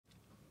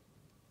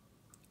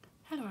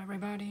Hello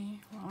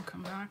everybody,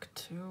 welcome back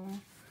to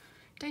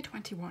day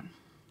 21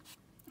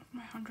 of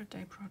my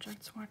 100-day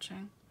project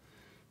swatching.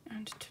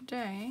 And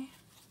today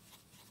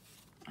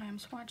I am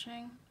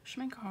swatching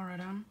Schmincke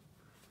Horadam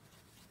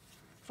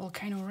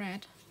Volcano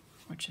Red,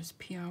 which is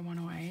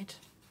PR108,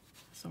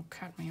 so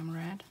cadmium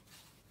red,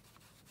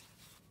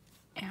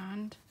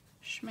 and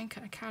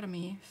Schmincke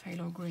Akademie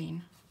Phthalo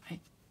green. I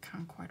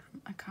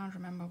can't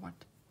remember what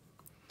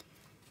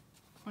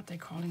they're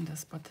calling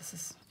this, but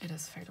it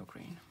is phthalo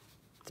green.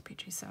 It's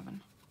PG7.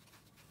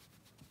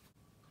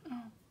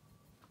 Oh,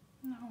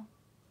 no.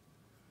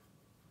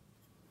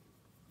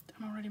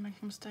 I'm already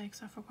making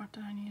mistakes. I forgot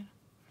that I need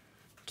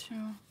to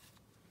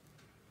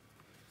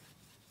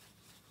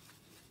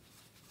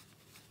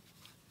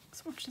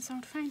swatch this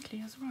out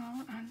faintly as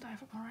well, and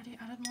I've already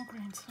added more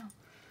green, so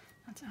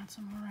let's add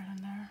some more red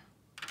in there.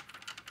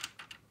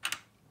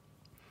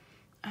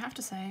 I have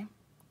to say,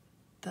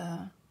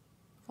 the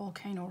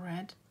Volcano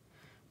Red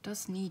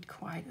does need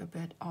quite a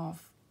bit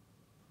of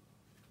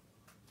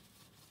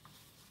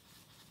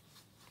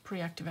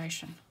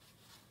pre-activation.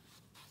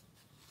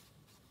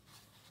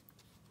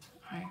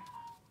 I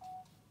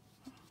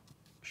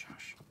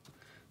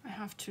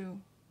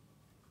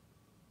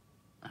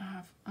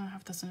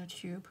have this in a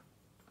tube,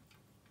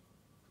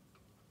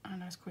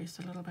 and I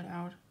squeezed a little bit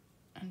out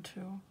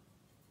into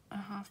a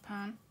half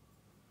pan,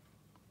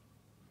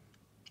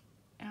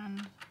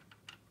 and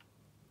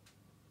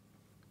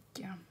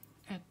yeah,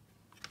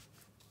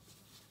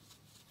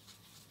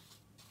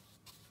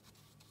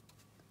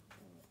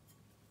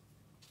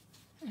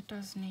 it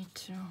does need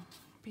to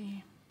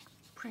be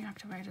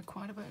pre-activated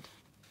quite a bit,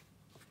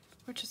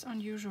 which is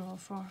unusual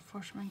for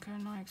Schmincke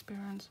in my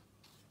experience.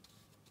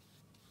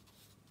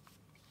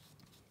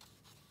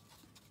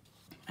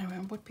 Anyway,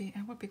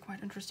 it would be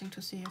quite interesting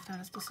to see if that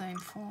is the same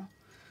for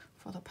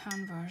the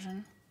pan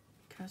version,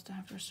 because they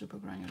have their super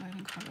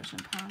granulating colors in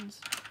pans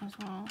as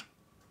well.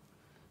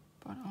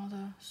 But all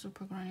the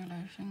super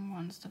granulating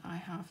ones that I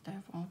have,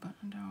 they're all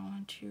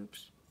in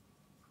tubes.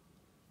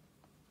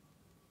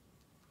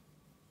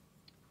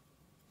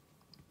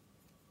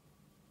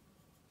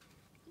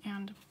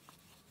 And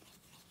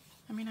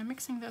I mean, I'm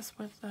mixing this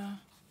with the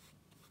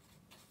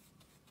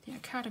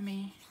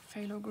Akademie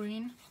Phthalo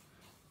green,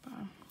 but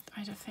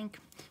I think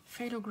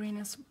Phthalo green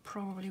is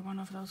probably one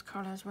of those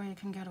colors where you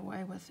can get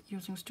away with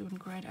using student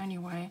grade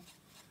anyway,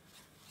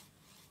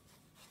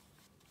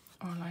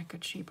 or like a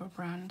cheaper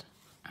brand,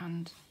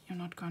 and you're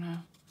not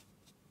gonna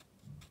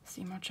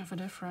see much of a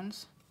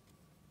difference.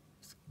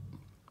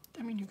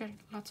 I mean, you get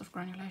lots of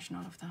granulation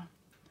out of the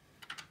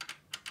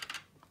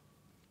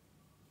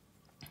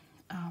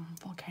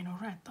Volcano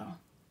Red though,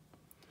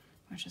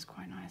 which is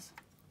quite nice.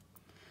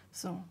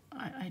 So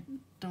I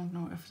don't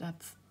know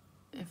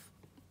if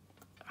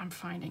I'm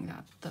finding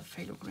that the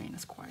phthalo green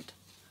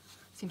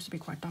seems to be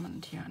quite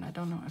dominant here, and I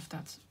don't know if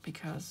that's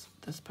because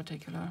this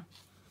particular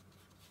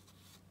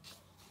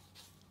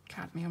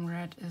cadmium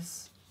red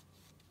is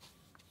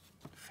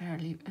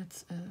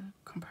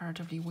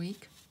comparatively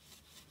weak,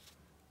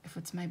 if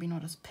it's maybe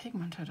not as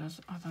pigmented as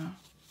other,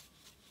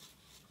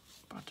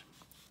 but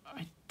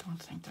I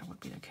don't think that would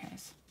be the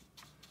case.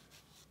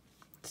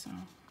 So,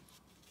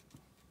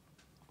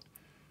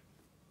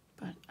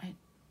 but I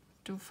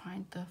do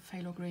find the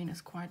phthalo green is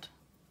quite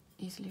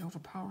easily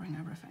overpowering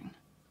everything.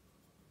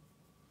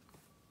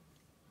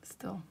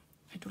 Still,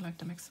 I do like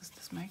the mixes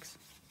this makes.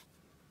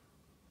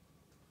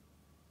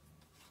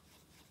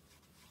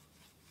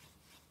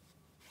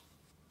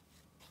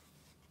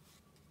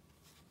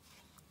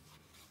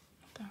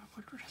 I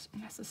would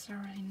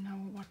necessarily know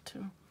what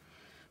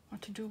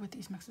to do with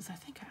these mixes. I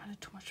think I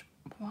added too much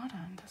water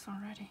in this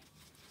already.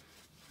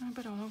 I'm a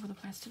bit all over the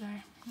place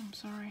today. I'm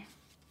sorry.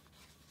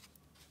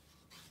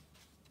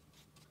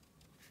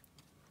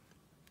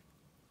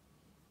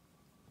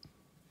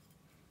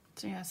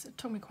 So yes, it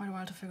took me quite a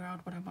while to figure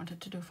out what I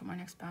wanted to do for my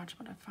next batch,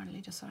 but I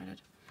finally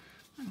decided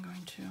I'm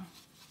going to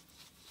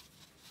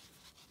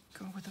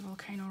go with the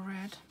Volcano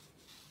Red,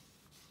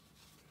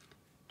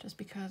 just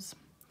because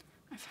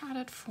I've had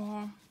it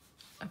for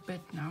a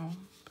bit now,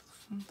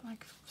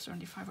 like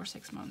certainly 5 or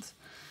 6 months,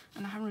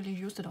 and I haven't really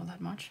used it all that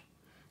much,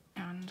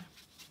 and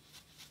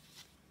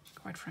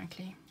quite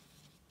frankly,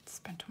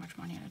 spent too much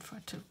money on it for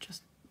it to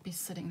just be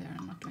sitting there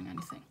and not doing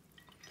anything.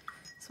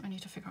 So I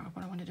need to figure out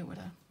what I want to do with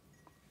it.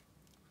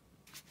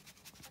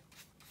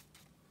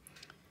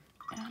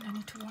 And I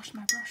need to wash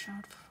my brush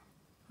out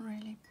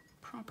really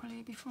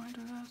properly before I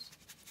do this.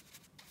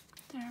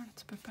 There,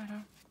 it's a bit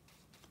better.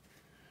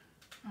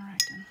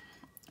 Alright then,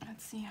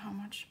 let's see how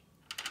much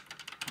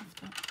of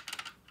the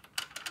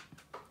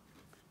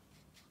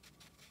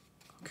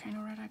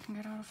Volcano Red I can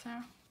get out of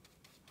there.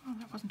 Oh,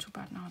 that wasn't too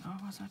bad now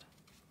though, was it?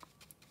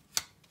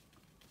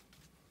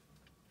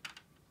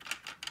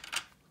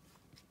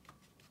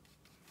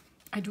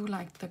 I do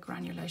like the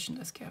granulation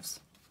this gives.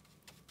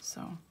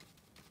 So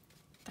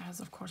that is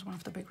of course one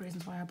of the big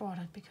reasons why I bought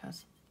it,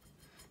 because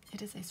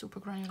it is a super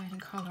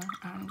granulating color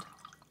and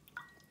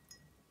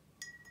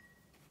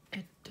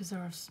it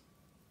deserves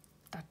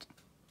that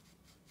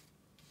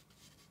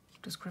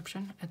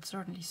description. It's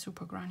certainly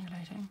super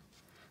granulating.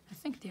 I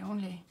think the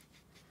only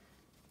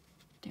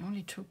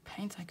two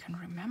paints I can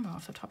remember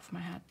off the top of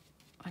my head,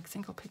 like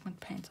single pigment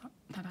paints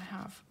that I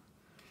have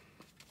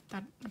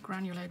that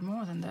granulate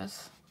more than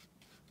this,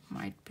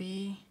 might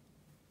be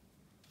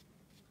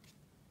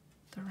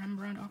the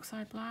Rembrandt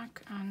Oxide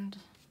Black and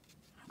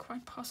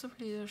quite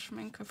possibly the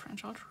Schmincke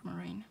French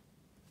Ultramarine,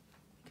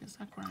 because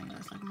that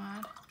granulates like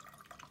mad.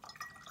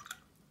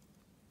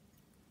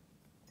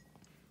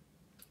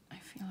 I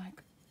feel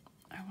like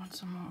I want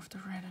some more of the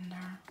red in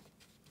there.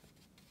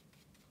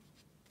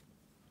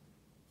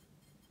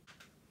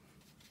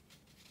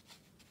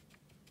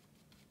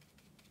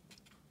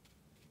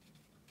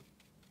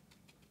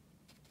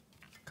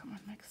 Come on,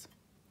 mix.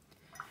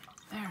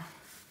 There.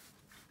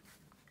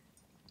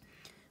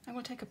 I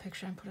will take a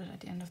picture and put it at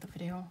the end of the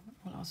video.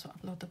 We'll also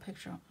upload the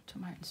picture to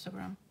my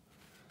Instagram,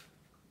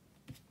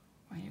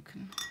 where you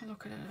can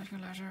look at it at your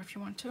leisure if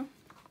you want to. Don't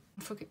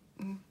forget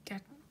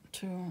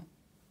to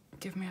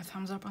give me a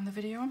thumbs up on the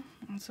video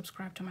and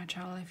subscribe to my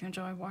channel if you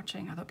enjoy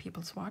watching other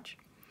people swatch.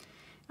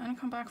 And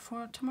come back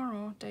for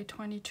tomorrow, day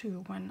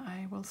 22, when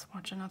I will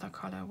swatch another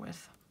color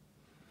with,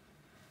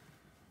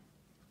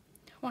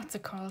 what's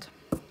it called?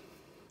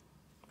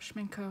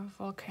 Schmincke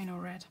Volcano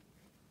Red.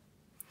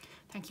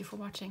 Thank you for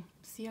watching.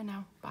 See you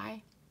now.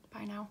 Bye.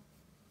 Bye now.